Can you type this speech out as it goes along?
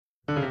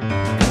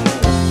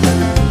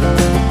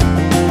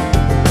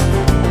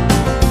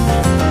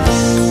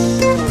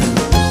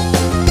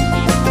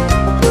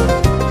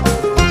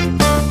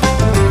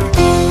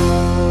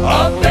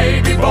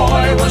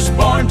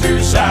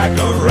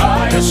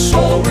Zacharias,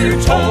 so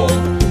we're told.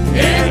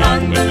 In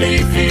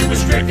unbelief he was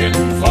stricken,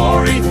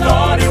 for he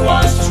thought he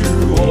was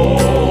too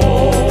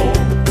old.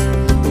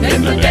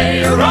 Then the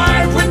day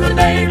arrived when the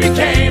baby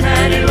came,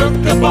 and he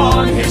looked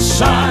upon his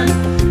son.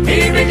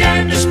 He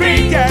began to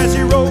speak as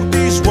he wrote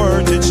these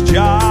words. It's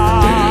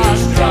John.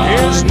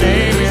 His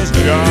name is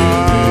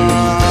John.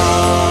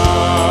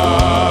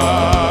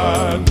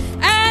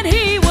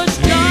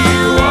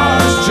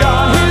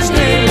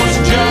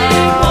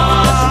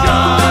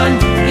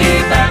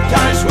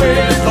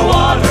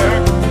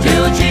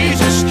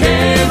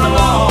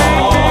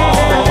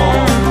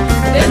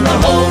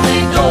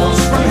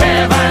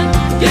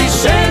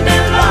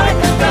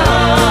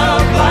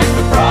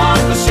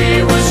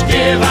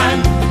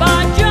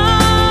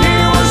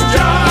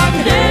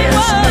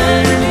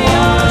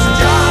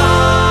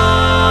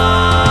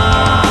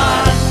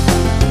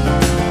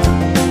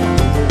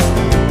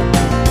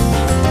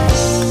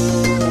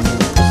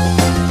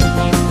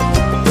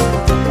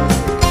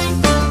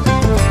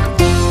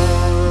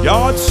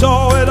 God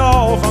saw it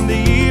all from the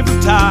eve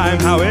of time,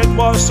 how it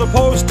was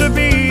supposed to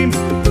be.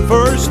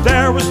 First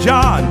there was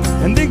John,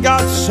 and then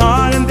God's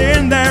Son, and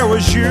then there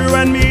was you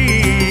and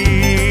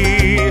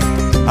me.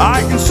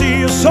 I can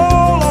see a soul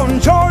on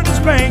Jordan's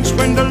banks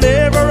when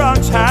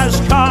deliverance has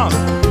come.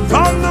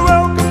 From the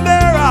welcome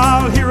there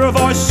I'll hear a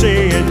voice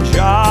saying,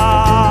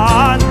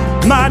 John,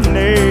 my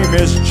name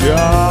is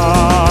John.